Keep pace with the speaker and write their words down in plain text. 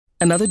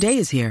Another day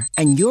is here,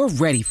 and you're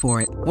ready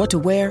for it. What to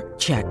wear?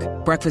 Check.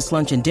 Breakfast,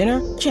 lunch, and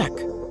dinner? Check.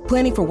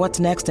 Planning for what's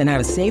next and how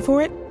to save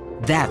for it?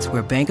 That's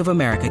where Bank of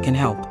America can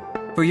help.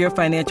 For your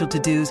financial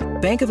to-dos,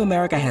 Bank of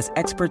America has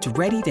experts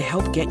ready to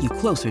help get you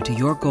closer to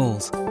your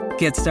goals.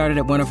 Get started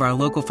at one of our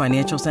local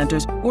financial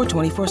centers or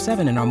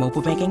 24/7 in our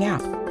mobile banking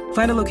app.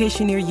 Find a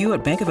location near you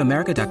at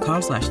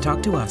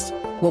bankofamerica.com/talktous.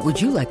 What would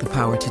you like the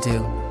power to do?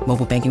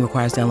 Mobile banking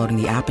requires downloading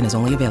the app and is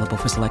only available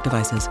for select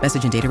devices.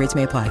 Message and data rates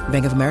may apply.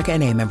 Bank of America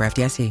N.A., member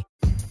FDIC.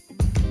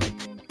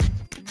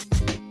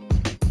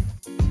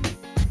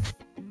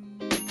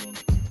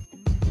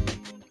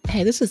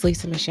 Hey, this is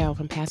Lisa Michelle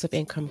from Passive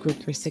Income Group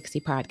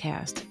 360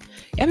 podcast.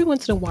 Every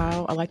once in a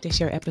while, I like to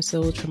share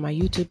episodes from my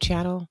YouTube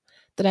channel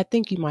that I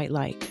think you might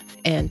like.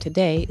 And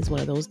today is one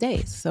of those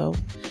days. So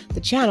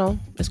the channel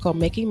is called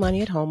Making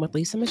Money at Home with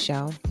Lisa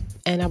Michelle.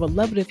 And I would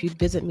love it if you'd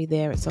visit me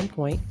there at some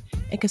point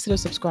and consider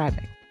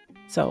subscribing.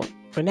 So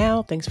for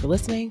now, thanks for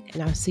listening,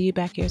 and I'll see you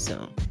back here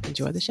soon.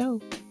 Enjoy the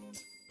show.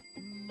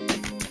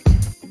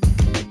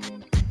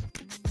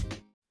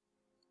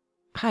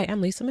 Hi,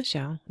 I'm Lisa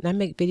Michelle, and I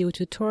make video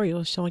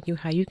tutorials showing you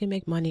how you can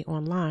make money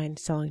online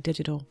selling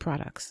digital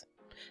products.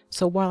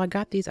 So while I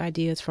got these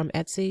ideas from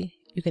Etsy,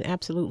 you can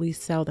absolutely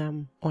sell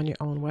them on your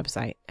own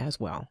website as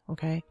well,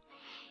 okay?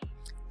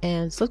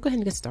 And so let's go ahead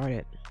and get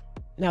started.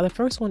 Now, the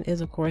first one is,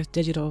 of course,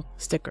 digital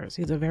stickers.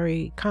 These are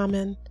very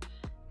common.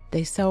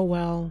 They sell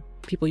well.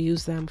 People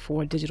use them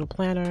for digital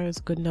planners,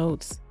 good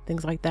notes,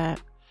 things like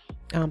that.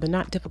 They're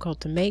not difficult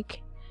to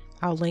make.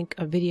 I'll link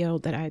a video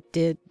that I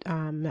did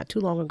not too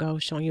long ago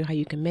showing you how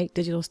you can make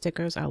digital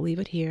stickers. I'll leave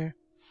it here.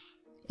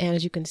 And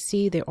as you can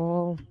see, they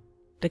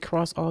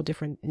cross all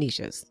different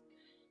niches.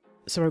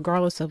 So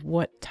regardless of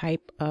what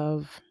type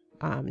of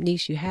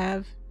niche you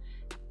have,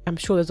 I'm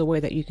sure there's a way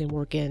that you can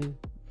work in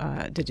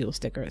digital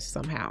stickers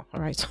somehow. All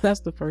right, so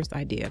that's the first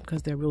idea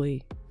because they're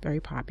really very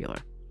popular.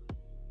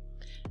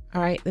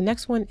 All right, the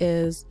next one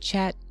is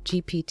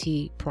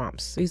ChatGPT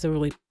prompts. These are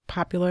really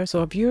popular.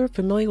 So if you're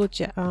familiar with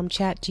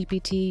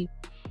ChatGPT,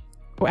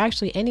 or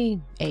actually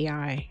any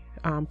AI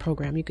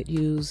program you could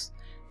use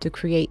to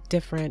create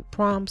different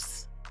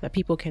prompts that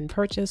people can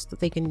purchase, that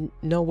they can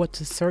know what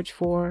to search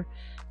for,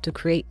 to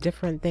create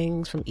different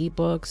things from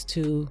ebooks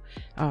to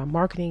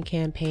marketing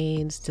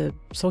campaigns to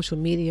social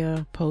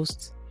media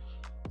posts.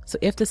 So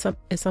if this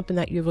is something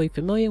that you're really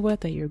familiar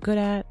with, that you're good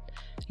at,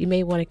 you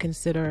may want to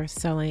consider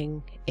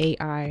selling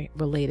AI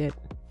related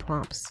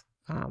prompts,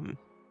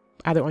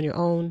 either on your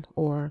own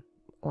or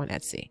on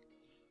Etsy.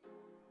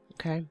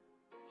 Okay.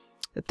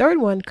 The third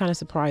one kind of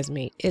surprised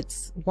me.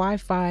 It's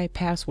Wi-Fi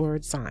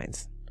password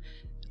signs.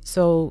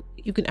 So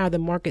you can either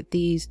market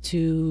these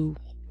to,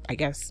 I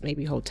guess,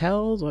 maybe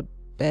hotels or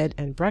bed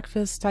and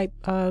breakfast type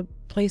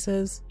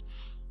places,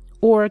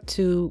 or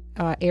to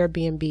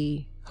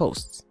Airbnb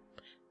hosts.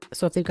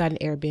 So if they've got an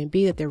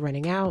Airbnb that they're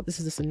renting out, this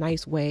is just a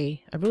nice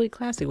way, a really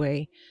classy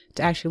way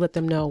to actually let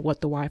them know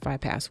what the Wi-Fi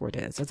password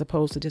is, as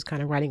opposed to just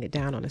kind of writing it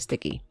down on a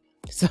sticky.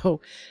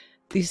 So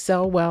these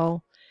sell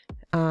well,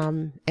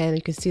 and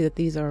you can see that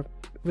these are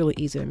really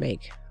easy to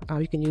make.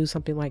 You can use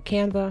something like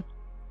Canva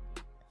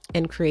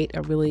and create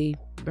a really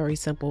very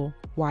simple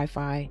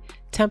Wi-Fi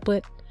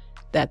template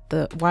that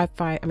the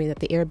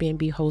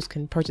Airbnb host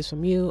can purchase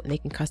from you, and they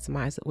can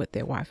customize it with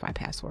their Wi-Fi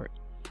password.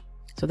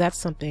 So that's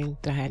something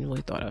that I hadn't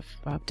really thought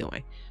of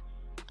doing.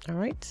 All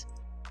right.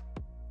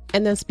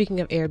 And then speaking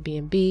of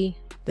Airbnb,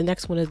 the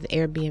next one is the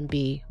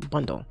Airbnb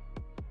bundle.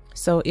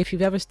 So if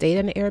you've ever stayed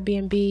in an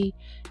Airbnb,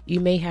 you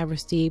may have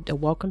received a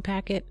welcome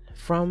packet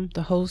from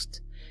the host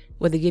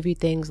where they give you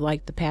things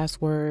like the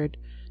password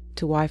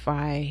to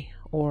Wi-Fi,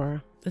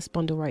 or this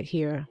bundle right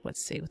here.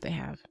 Let's see what they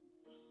have.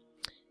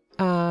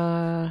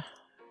 Let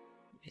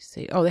me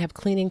see. Oh, they have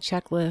cleaning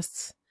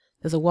checklists.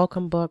 There's a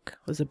welcome book.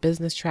 There's a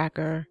business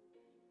tracker.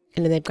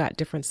 And then they've got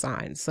different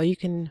signs. So you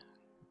can,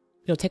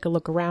 take a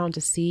look around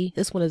to see.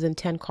 This one is in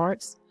 10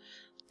 carts.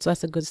 So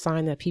that's a good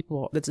sign that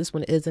this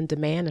one is in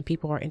demand and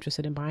people are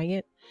interested in buying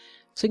it.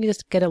 So you can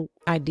just get an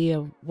idea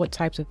of what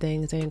types of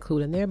things they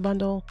include in their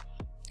bundle,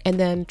 and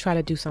then try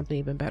to do something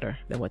even better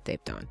than what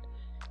they've done.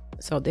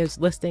 So there's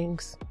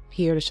listings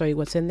here to show you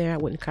what's in there. I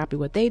wouldn't copy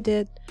what they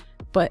did,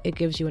 but it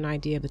gives you an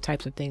idea of the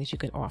types of things you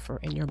can offer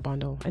in your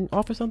bundle, and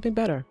offer something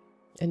better,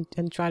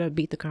 and try to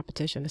beat the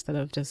competition instead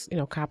of just,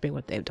 copying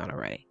what they've done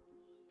already.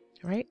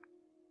 All right.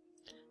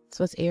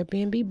 So it's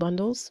Airbnb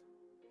bundles.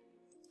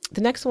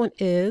 The next one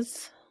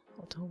is,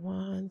 hold on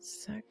one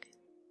sec,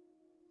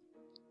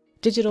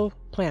 digital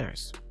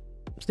planners.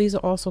 So these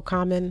are also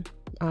common,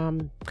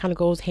 kind of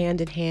goes hand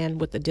in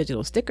hand with the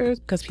digital stickers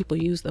because people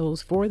use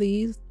those for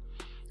these.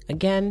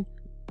 Again,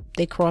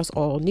 they cross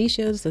all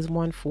niches. There's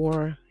one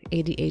for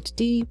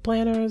ADHD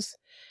planners.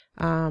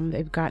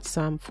 They've got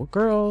some for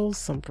girls,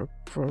 some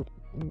for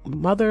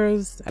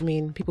mothers.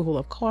 People who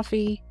love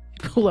coffee,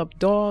 people who love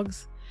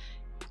dogs.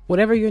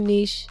 Whatever your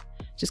niche,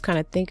 just kind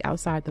of think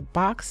outside the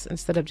box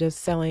instead of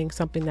just selling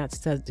something that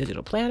says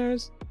digital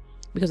planners,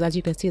 because as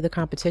you can see, the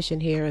competition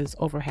here is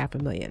over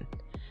 500,000.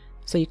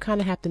 So you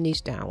kind of have to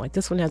niche down. Like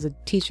this one has a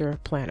teacher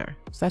planner.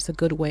 So that's a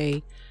good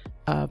way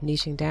of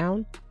niching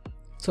down.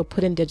 So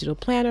put in digital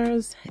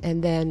planners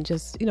and then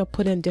just,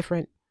 put in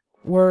different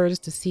words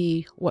to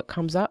see what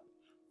comes up.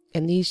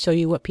 And these show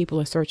you what people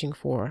are searching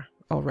for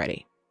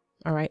already.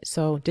 All right.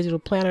 So digital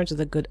planners is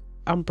a good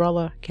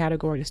umbrella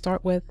category to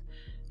start with,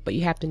 but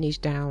you have to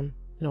niche down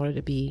in order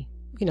to be,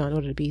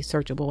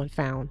 searchable and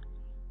found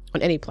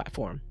on any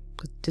platform,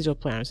 because digital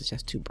planners is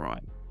just too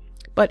broad.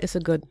 But it's a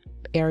good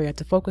area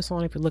to focus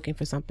on if you're looking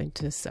for something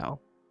to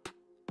sell.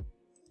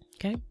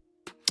 Okay.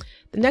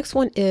 The next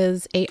one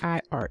is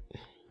AI art,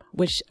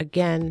 which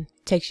again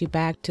takes you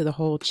back to the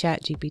whole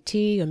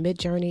ChatGPT or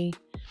Midjourney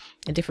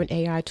and different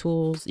AI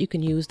tools. You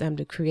can use them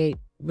to create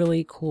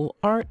really cool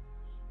art.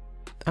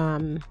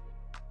 And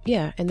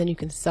then you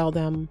can sell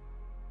them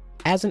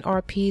as an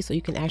art piece, so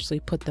you can actually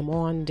put them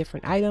on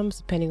different items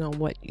depending on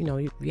what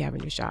you have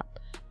in your shop.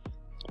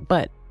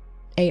 But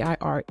AI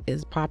art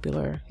is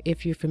popular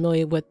if you're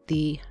familiar with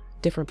the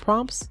different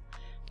prompts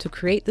to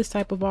create this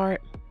type of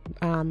art.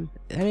 That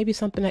may be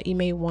something that you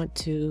may want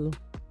to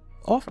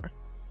offer.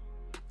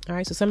 All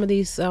right, so some of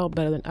these sell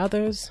better than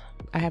others.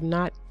 I have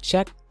not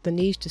checked the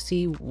niche to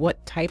see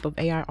what type of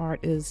AI art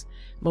is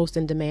most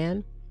in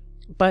demand,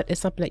 but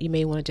it's something that you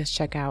may want to just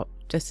check out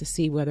just to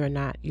see whether or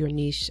not your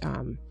niche,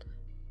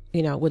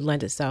 would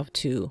lend itself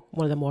to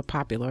one of the more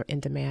popular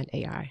in-demand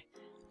AI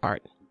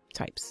art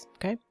types.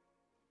 Okay.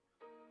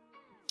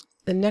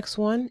 The next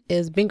one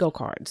is bingo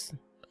cards.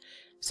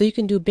 So you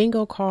can do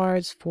bingo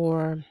cards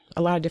for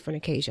a lot of different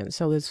occasions.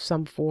 So there's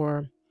some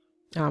for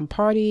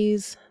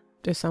parties.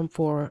 There's some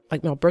for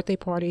birthday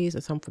parties.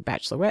 There's some for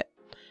bachelorette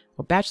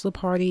or bachelor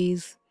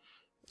parties.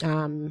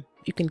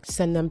 You can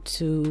send them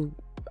to,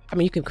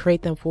 you can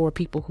create them for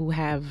people who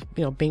have,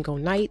 bingo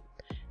night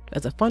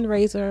as a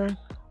fundraiser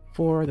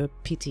for the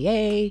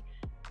PTA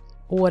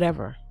or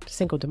whatever.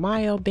 Cinco de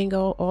Mayo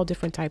bingo, all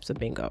different types of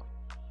bingo.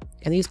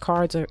 And these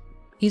cards are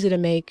easy to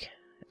make.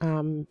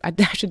 I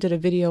actually did a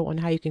video on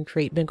how you can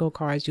create bingo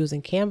cards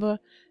using Canva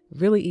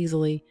really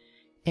easily,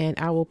 and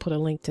I will put a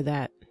link to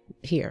that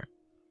here.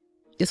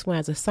 This one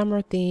has a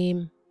summer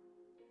theme.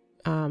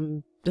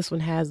 This one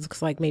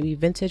looks like maybe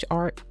vintage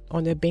art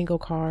on their bingo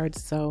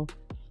cards. So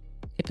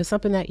if it's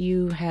something that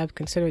you have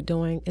considered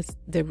doing,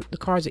 the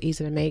cards are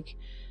easy to make.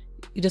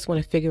 You just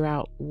want to figure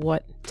out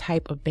what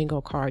type of bingo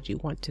card you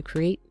want to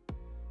create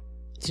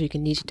so you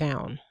can niche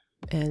down.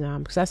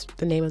 And because that's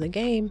the name of the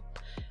game.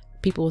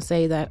 People will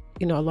say that,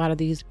 a lot of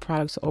these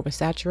products are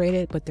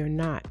oversaturated, but they're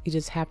not. You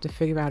just have to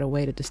figure out a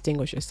way to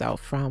distinguish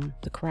yourself from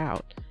the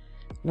crowd.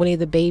 Winnie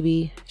the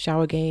Baby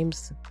shower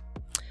games.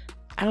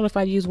 I don't know if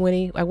I'd use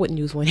Winnie. I wouldn't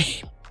use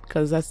Winnie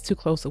because that's too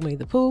close to Winnie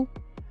the Pooh.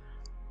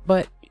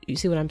 But you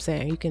see what I'm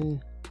saying? You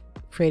can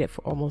create it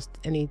for almost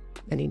any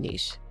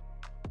niche.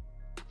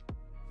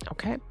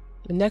 Okay.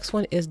 The next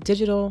one is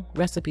digital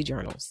recipe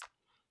journals.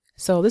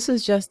 So this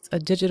is just a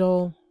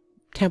digital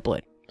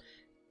template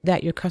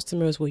that your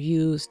customers will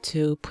use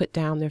to put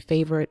down their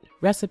favorite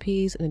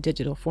recipes in a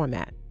digital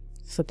format,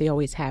 so that they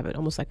always have it,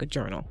 almost like a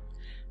journal.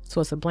 So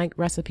it's a blank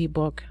recipe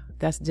book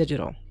that's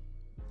digital.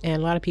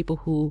 And a lot of people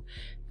who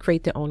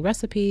create their own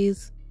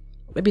recipes,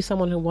 maybe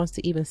someone who wants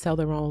to even sell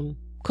their own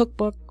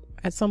cookbook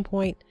at some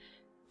point,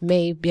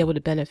 may be able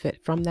to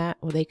benefit from that,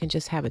 or they can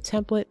just have a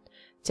template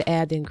to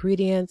add the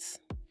ingredients,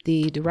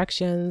 the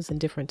directions, and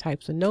different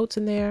types of notes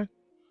in there,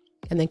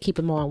 and then keep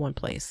them all in one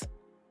place.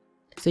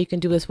 So you can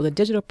do this with a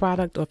digital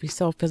product, or if you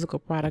sell physical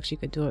products, you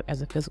could do it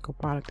as a physical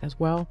product as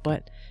well.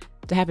 But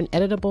to have an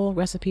editable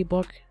recipe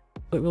book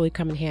would really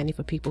come in handy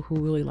for people who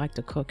really like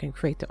to cook and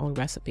create their own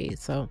recipes.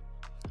 So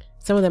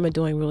some of them are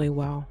doing really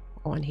well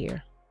on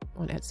here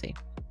on Etsy.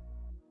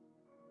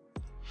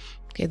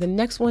 Okay, the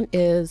next one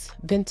is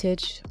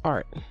vintage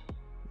art.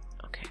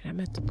 Okay, I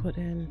meant to put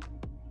in.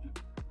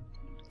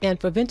 And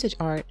for vintage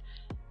art,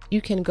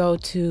 you can go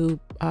to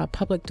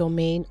public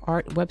domain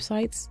art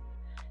websites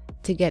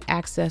to get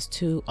access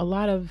to a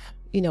lot of,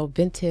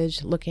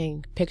 vintage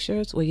looking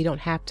pictures where you don't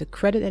have to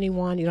credit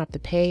anyone, you don't have to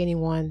pay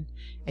anyone,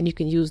 and you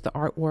can use the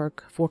artwork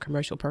for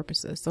commercial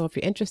purposes. So if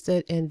you're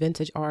interested in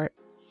vintage art,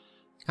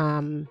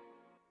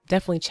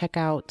 definitely check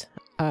out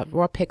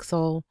Raw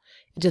Pixel.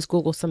 Just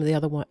Google some of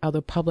the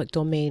other public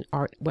domain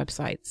art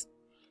websites,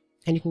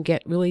 and you can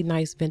get really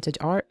nice vintage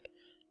art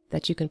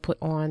that you can put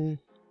on.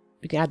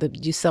 You can either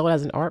sell it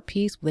as an art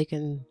piece, they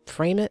can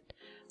frame it,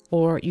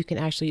 or you can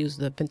actually use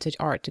the vintage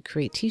art to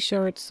create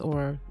t-shirts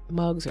or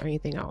mugs or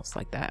anything else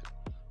like that.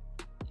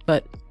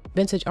 But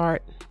vintage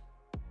art,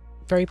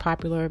 very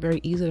popular,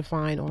 very easy to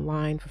find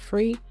online for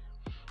free.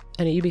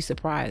 And you'd be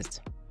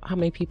surprised how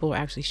many people are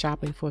actually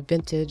shopping for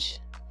vintage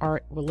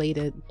art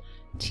related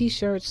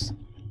t-shirts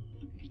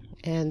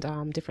and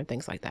different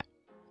things like that.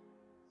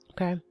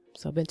 Okay,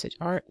 so vintage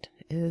art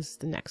is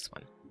the next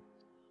one.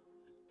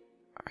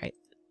 All right,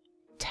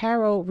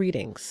 tarot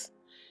readings.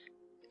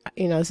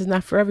 This is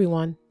not for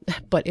everyone,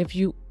 but if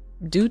you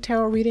do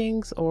tarot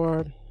readings,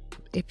 or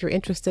if you're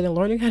interested in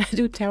learning how to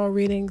do tarot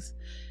readings,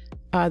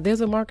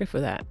 there's a market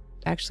for that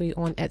actually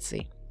on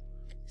Etsy.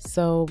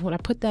 So when I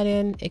put that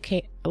in, it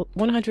came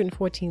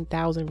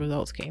 114,000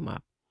 results came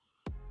up.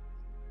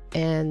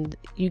 And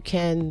you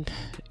can,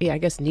 I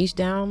guess, niche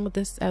down with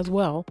this as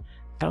well.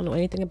 I don't know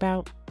anything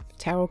about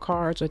tarot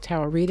cards or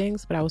tarot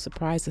readings, but I was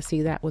surprised to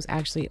see that was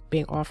actually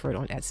being offered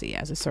on Etsy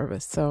as a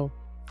service. So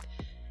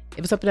if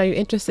it's something that you're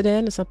interested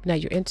in, or something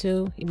that you're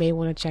into, you may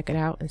want to check it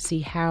out and see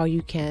how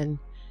you can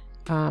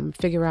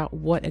figure out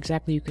what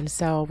exactly you can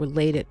sell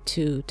related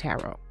to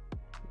tarot.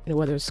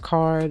 Whether it's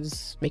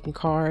cards, making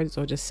cards,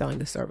 or just selling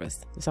the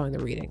service, selling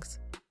the readings.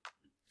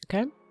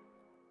 Okay.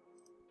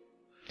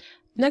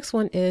 Next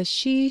one is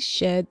she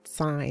shed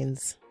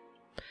signs.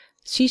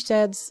 She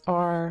sheds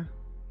have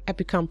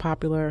become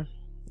popular.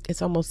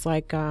 It's almost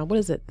like what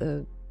is it?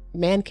 The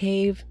man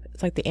cave.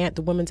 It's like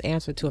the woman's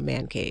answer to a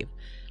man cave.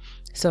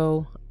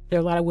 So there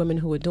are a lot of women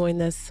who are doing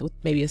this with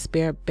maybe a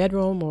spare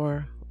bedroom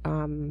or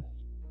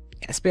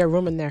a spare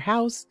room in their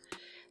house,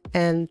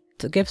 and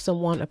to give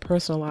someone a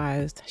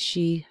personalized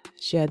she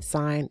shed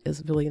sign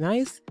is really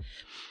nice.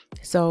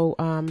 So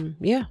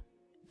yeah,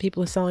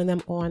 people are selling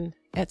them on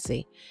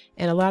Etsy,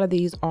 and a lot of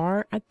these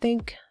are, I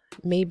think,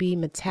 maybe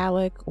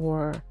metallic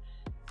or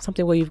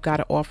something where you've got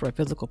to offer a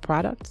physical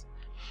product.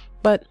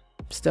 But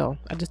still,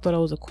 I just thought it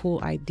was a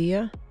cool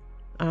idea.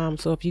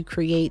 So if you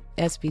create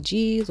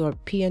SVGs or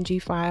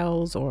PNG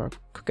files or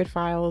Cricut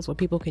files where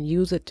people can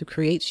use it to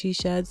create she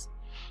sheds,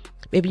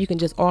 maybe you can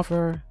just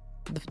offer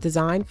the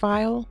design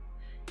file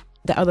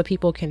that other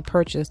people can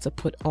purchase to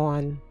put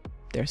on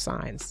their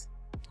signs.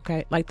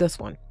 Okay, like this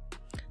one.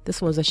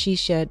 This one's a she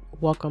shed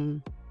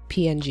welcome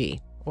PNG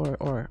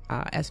or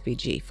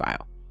SVG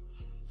file.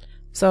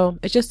 So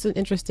it's just an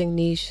interesting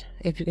niche.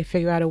 If you can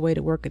figure out a way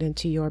to work it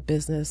into your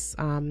business,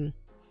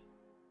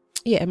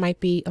 yeah, it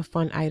might be a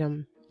fun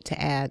item to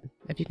add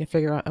if you can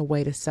figure out a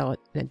way to sell it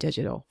in a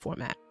digital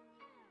format.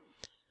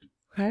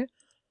 Okay.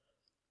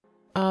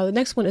 The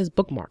next one is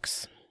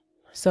bookmarks.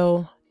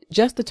 So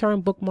just the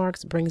term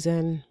bookmarks brings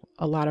in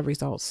a lot of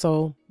results.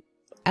 So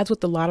as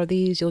with a lot of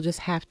these, you'll just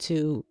have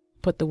to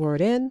put the word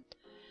in,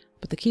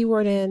 put the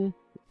keyword in,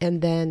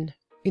 and then,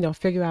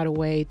 figure out a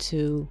way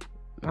to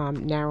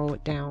narrow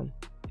down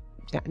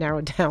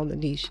the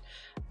niche.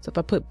 So if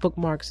I put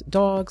bookmarks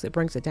dogs, it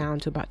brings it down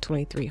to about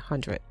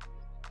 2,300.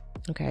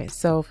 Okay,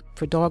 so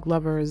for dog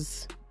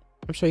lovers,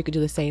 I'm sure you could do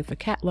the same for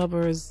cat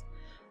lovers,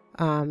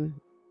 and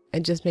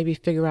just maybe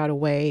figure out a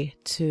way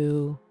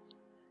to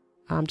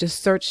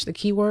just search the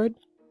keyword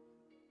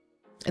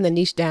and then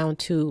niche down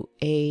to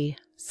a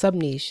sub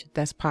niche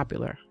that's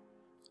popular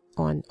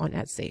on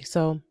Etsy.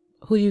 So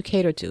who do you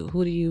cater to?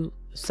 Who do you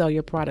sell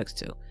your products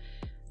to?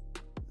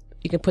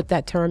 You can put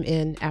that term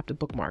in after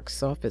bookmarks.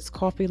 So if it's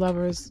coffee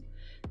lovers,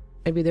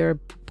 maybe there are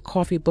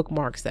coffee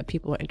bookmarks that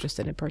people are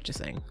interested in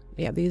purchasing.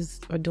 Yeah,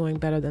 these are doing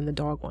better than the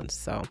dog ones.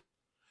 So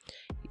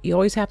you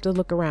always have to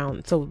look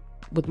around. So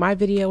with my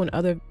video and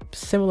other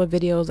similar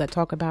videos that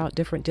talk about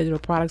different digital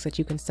products that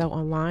you can sell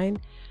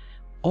online,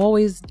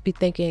 always be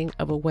thinking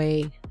of a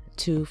way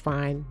to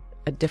find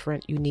a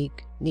different,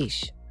 unique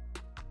niche,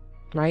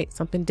 right?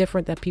 Something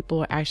different that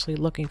people are actually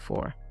looking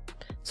for.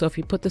 So if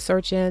you put the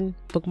search in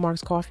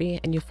bookmarks coffee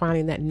and you're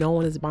finding that no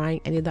one is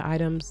buying any of the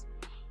items,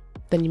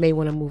 then you may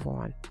want to move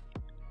on.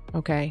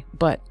 Okay,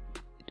 but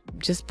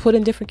just put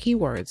in different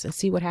keywords and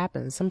see what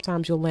happens.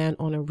 Sometimes you'll land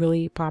on a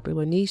really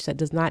popular niche that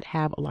does not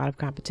have a lot of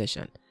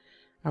competition.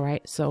 All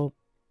right, so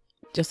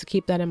just to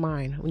keep that in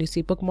mind, when you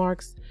see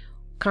bookmarks,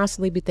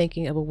 constantly be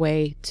thinking of a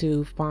way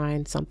to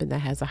find something that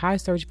has a high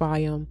search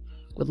volume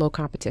with low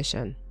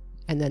competition,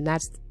 and then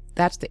that's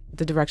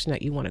the direction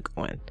that you want to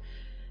go in.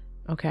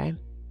 Okay.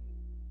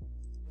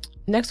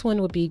 Next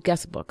one would be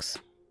guest books,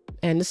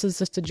 and this is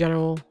just a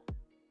general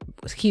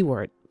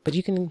keyword, but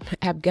you can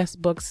have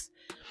guest books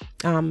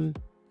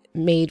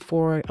made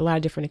for a lot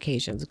of different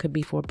occasions. It could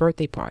be for a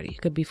birthday party,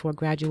 it could be for a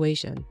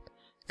graduation,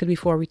 it could be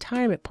for a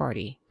retirement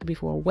party, it could be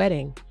for a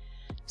wedding.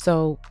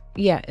 So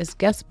yeah, it's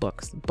guest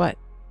books, but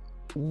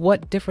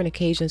what different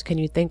occasions can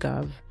you think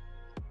of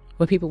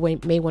where people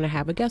may want to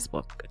have a guest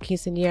book? A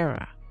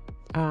quinceañera,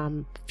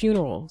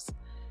 funerals,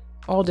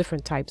 all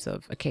different types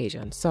of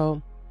occasions.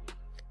 So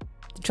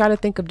try to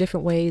think of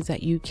different ways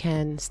that you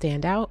can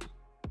stand out.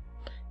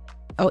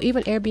 Oh,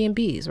 even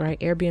Airbnbs, right?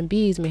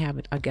 Airbnbs may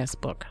have a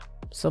guest book.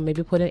 So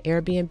maybe put an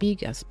Airbnb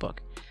guest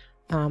book.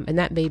 And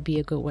that may be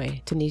a good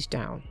way to niche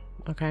down.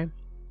 Okay.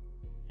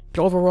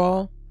 But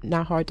overall,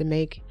 not hard to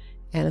make.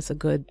 And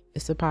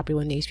it's a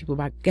popular niche. People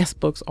buy guest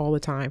books all the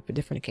time for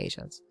different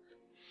occasions.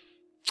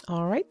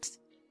 All right.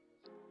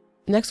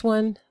 Next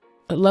one,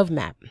 a love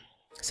map.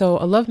 So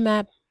a love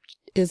map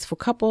is for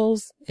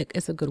couples.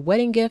 It's a good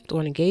wedding gift or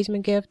an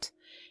engagement gift.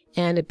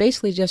 And it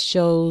basically just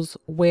shows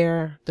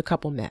where the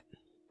couple met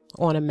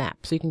on a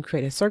map. So you can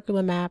create a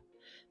circular map.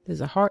 There's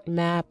a heart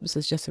map. This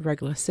is just a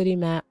regular city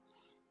map.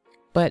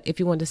 But if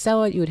you want to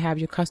sell it, you would have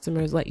your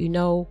customers let you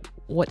know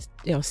what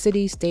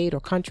city, state, or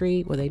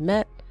country where they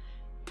met.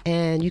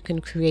 And you can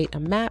create a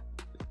map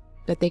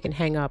that they can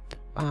hang up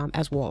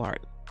as wall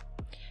art.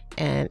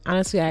 And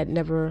honestly, I had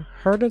never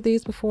heard of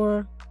these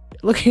before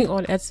looking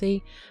on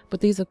Etsy,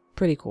 but these are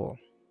pretty cool.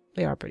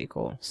 They are pretty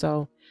cool.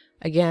 So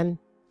again,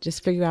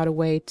 just figure out a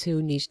way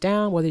to niche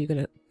down, whether you're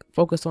going to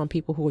focus on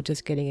people who are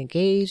just getting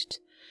engaged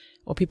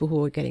or people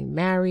who are getting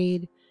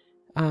married.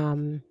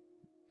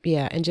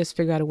 Yeah, and just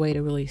figure out a way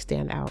to really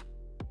stand out,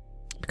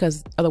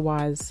 because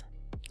otherwise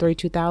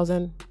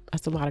 32,000,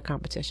 that's a lot of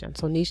competition.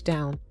 So niche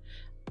down,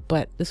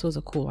 but this was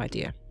a cool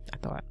idea, I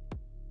thought.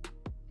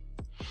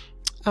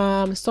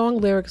 Song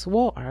lyrics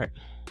wall art.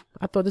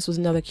 I thought this was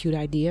another cute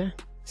idea.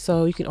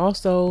 So you can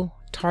also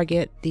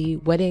target the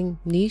wedding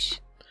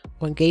niche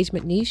or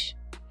engagement niche,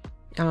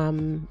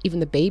 even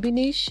the baby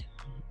niche,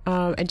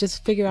 and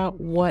just figure out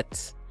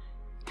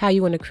how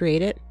you want to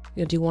create it.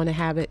 Do you want to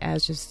have it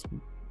as just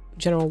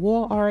general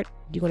wall art?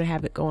 Do you want to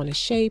have it go on a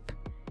shape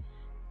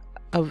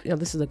of,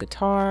 this is a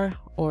guitar,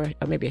 or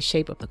maybe a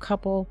shape of the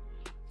couple,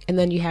 and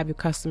then you have your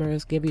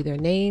customers give you their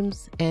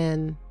names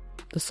and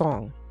the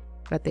song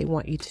that they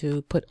want you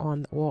to put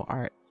on the wall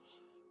art,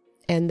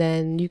 and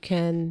then you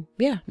can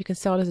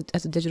sell it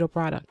as a digital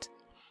product.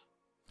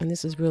 And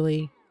this is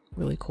really,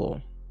 really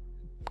cool.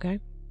 Okay.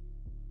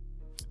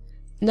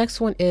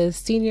 Next one is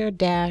Senior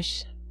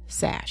Dash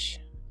Sash,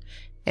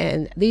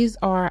 and these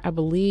are, I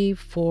believe,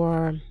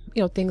 for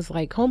things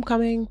like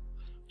homecoming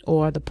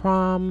or the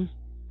prom,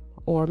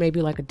 or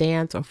maybe like a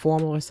dance or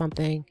formal or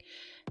something.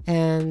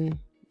 And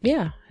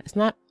yeah, it's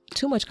not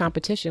too much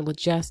competition with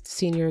just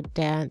Senior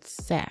Dance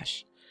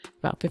Sash,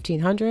 about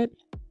 1,500,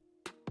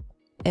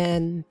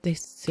 and they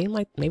seem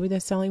like maybe they're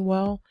selling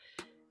well.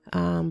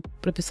 But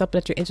if it's something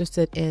that you're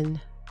interested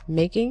in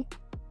making,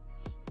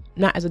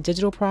 not as a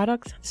digital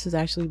product, this is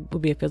actually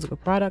would be a physical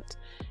product,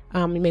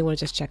 you may want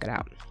to just check it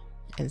out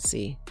and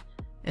see.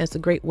 And it's a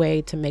great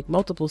way to make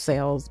multiple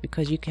sales,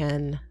 because you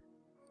can,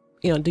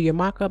 do your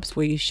mock-ups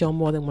where you show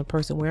more than one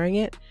person wearing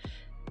it,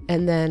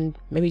 and then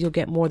maybe you'll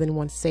get more than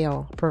one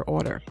sale per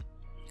order.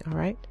 All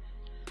right.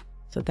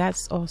 So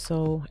that's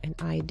also an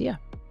idea.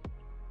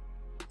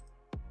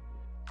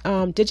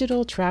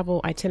 Digital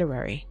travel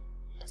itinerary.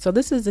 So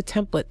this is a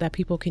template that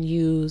people can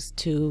use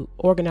to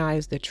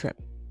organize their trip.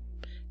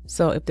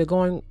 So if they're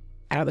going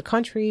out of the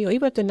country, or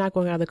even if they're not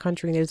going out of the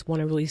country and they just want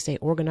to really stay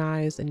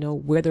organized and know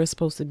where they're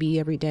supposed to be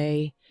every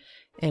day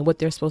and what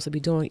they're supposed to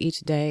be doing each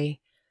day,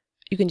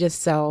 you can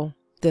just sell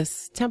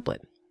this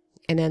template,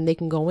 and then they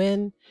can go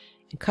in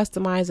and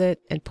customize it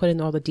and put in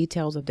all the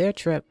details of their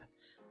trip.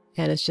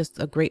 And it's just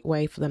a great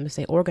way for them to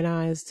stay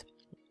organized.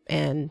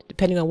 And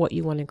depending on what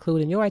you want to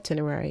include in your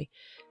itinerary,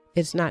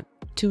 it's not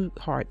too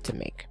hard to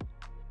make.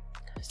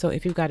 So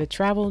if you've got a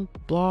travel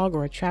blog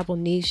or a travel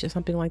niche or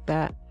something like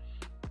that,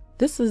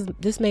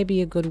 this may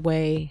be a good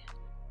way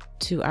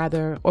to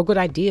or good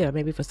idea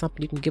maybe for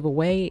something you can give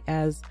away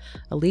as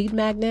a lead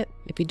magnet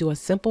if you do a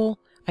simple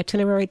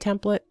itinerary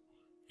template,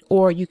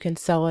 or you can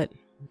sell it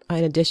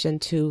in addition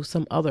to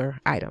some other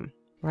item,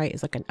 right?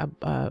 It's like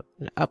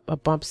a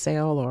bump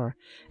sale or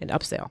an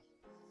upsell,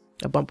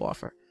 a bump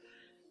offer.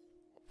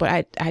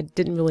 But I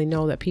didn't really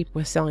know that people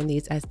were selling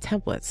these as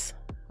templates.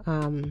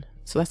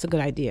 So that's a good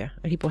idea.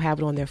 And people have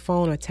it on their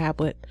phone or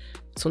tablet,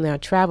 so when they're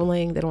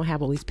traveling, they don't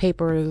have all these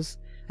papers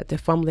that they're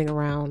fumbling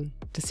around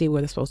to see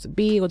where they're supposed to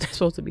be, what they're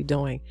supposed to be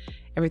doing.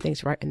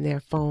 Everything's right in their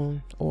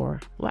phone or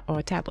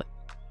a tablet.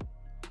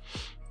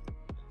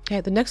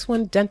 Okay, the next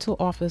one, dental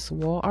office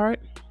wall art.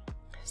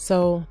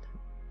 So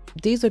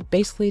these are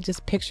basically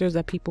just pictures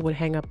that people would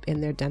hang up in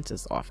their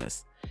dentist's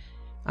office.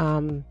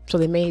 So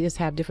they may just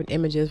have different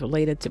images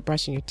related to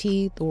brushing your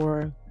teeth,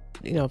 or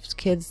if it's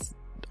kids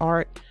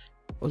art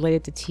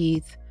related to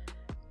teeth.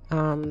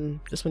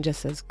 This one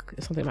just says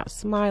something about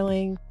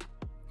smiling.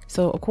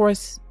 So of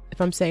course,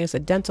 if I'm saying it's a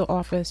dental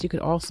office, you could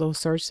also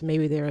search,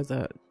 maybe there's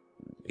a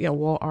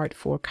wall art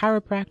for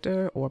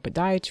chiropractor or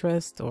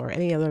podiatrist or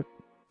any other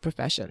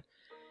profession.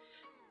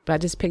 But I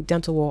just picked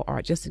dental wall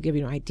art just to give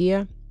you an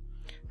idea.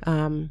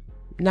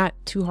 Not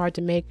too hard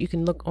to make. You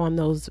can look on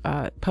those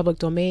public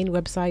domain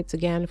websites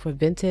again for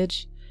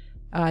vintage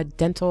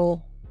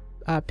dental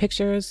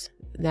pictures.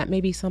 That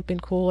may be something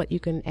cool that you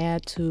can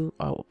add to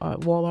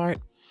wall art,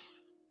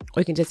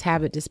 or you can just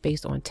have it just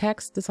based on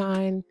text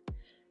design.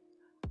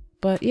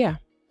 But yeah,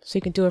 so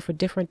you can do it for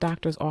different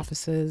doctors'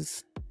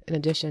 offices in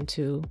addition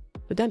to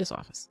the dentist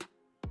office.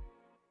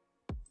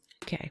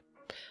 Okay.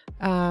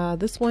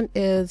 This one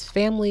is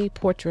family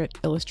portrait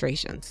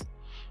illustrations.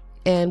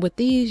 And with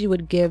these, you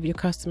would give your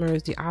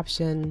customers the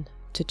option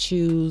to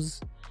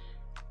choose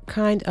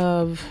kind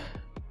of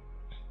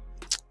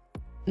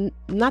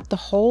not the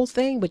whole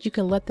thing, but you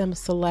can let them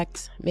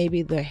select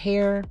maybe the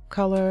hair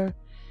color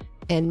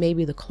and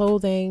maybe the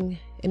clothing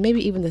and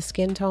maybe even the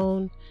skin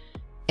tone,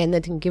 and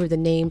then you can give it the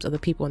names of the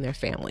people in their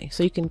family.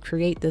 So you can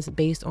create this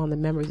based on the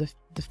members of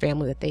the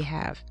family that they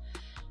have.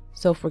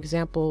 So for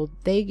example,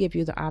 they give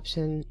you the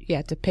option,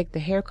 to pick the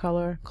hair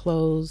color,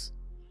 clothes,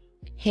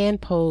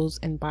 hand pose,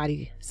 and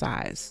body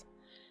size,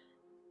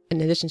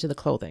 in addition to the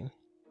clothing.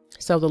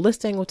 So the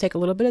listing will take a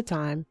little bit of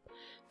time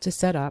to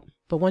set up,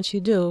 but once you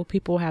do,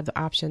 people will have the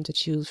option to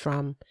choose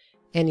from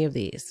any of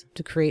these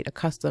to create a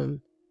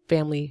custom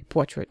family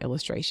portrait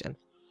illustration,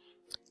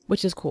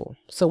 which is cool.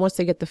 So once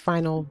they get the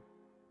final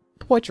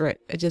portrait,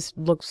 it just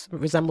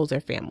resembles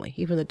their family,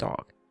 even the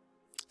dog.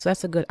 So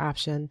that's a good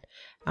option.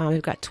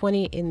 They've got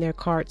 20 in their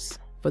carts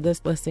for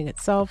this listing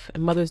itself.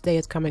 And Mother's Day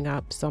is coming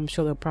up, so I'm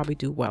sure they'll probably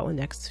do well in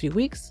the next few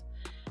weeks.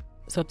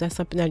 So if that's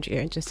something that you're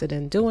interested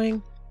in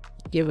doing,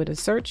 give it a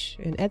search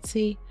in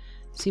Etsy,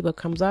 see what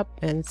comes up,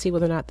 and see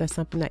whether or not that's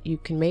something that you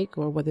can make,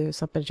 or whether it's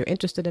something that you're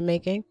interested in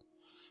making.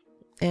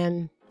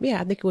 And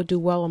yeah, I think it will do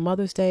well on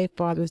Mother's Day,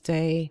 Father's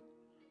Day,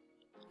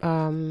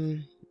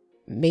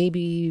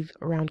 maybe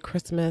around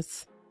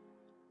Christmas.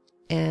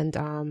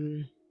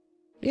 And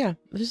yeah,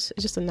 it's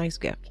just a nice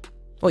gift.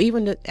 Or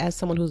even as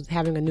someone who's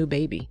having a new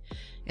baby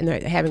and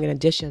they're having an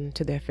addition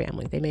to their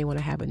family, they may want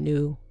to have a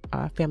new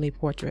family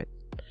portrait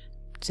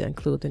to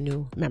include the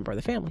new member of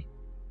the family.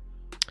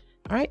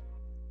 All right,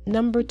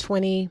 number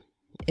 20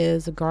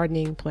 is a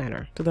gardening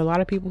planner. So there are a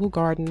lot of people who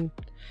garden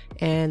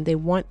and they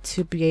want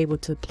to be able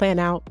to plan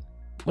out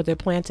what they're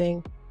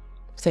planting,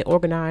 stay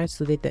organized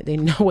so that they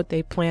know what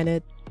they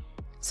planted.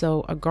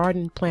 So a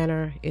garden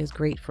planner is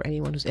great for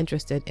anyone who's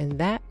interested in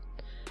that.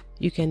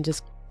 You can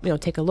just,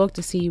 take a look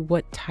to see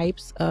what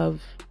types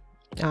of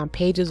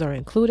pages are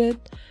included.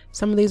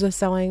 Some of these are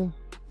selling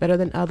better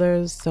than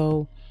others.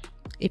 So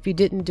if you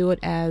didn't do it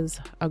as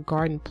a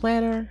garden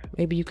planner,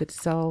 maybe you could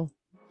sell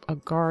a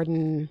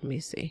garden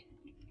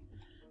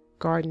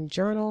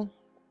journal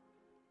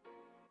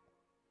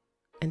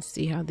and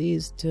see how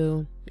these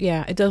do.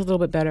 Yeah, it does a little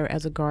bit better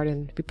as a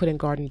garden if you put in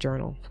garden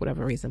journal for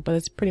whatever reason, but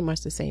it's pretty much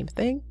the same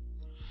thing.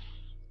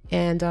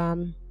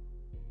 And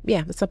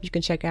yeah, that's something you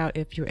can check out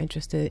if you're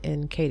interested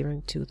in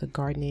catering to the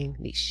gardening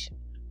niche.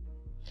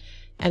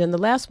 And then the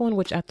last one,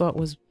 which I thought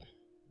was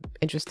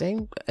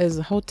interesting, is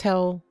a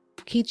hotel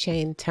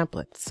keychain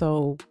template.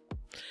 So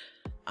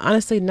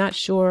honestly, not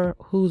sure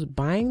who's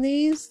buying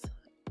these,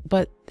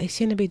 but they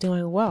seem to be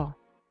doing well.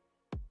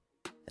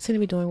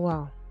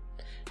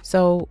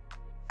 So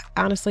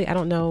honestly, I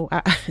don't know.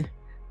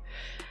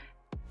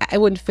 I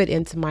wouldn't fit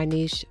into my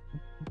niche,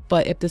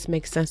 but if this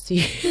makes sense to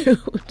you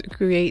to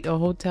create a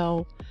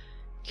hotel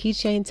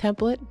keychain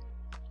template,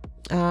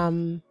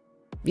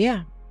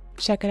 yeah,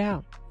 check it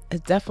out.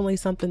 It's definitely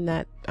something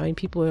that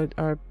people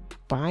are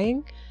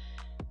buying.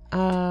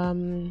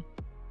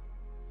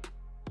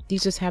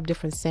 These just have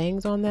different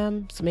sayings on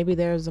them, so maybe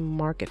there's a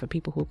market for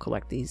people who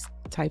collect these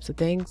types of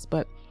things.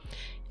 But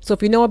so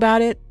if you know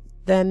about it,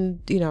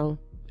 then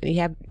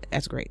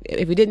that's great.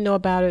 If you didn't know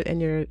about it and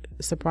you're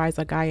surprised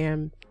like I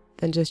am,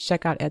 then just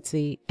check out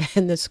Etsy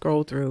and then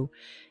scroll through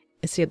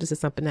and see if this is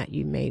something that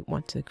you may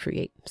want to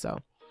create. So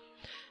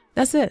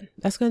that's it.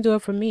 That's going to do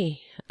it for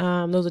me.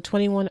 Those are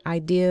 21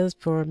 ideas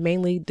for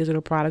mainly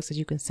digital products that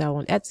you can sell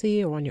on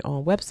Etsy or on your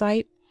own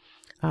website.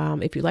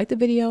 If you like the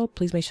video,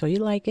 please make sure you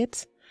like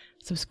it.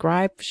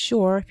 Subscribe for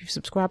sure. If you've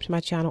subscribed to my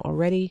channel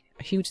already,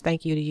 a huge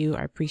thank you to you.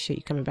 I appreciate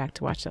you coming back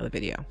to watch another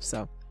video.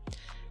 So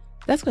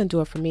that's going to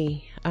do it for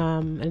me.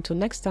 Until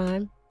next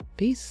time,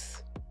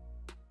 peace.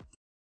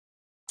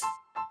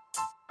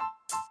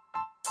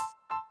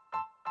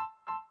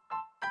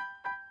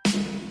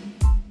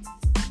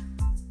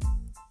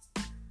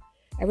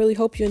 I really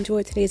hope you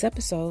enjoyed today's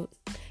episode.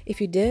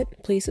 If you did,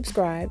 please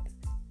subscribe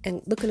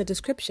and look in the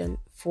description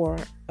for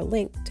a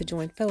link to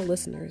join fellow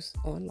listeners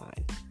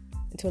online.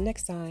 Until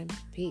next time,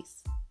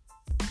 peace.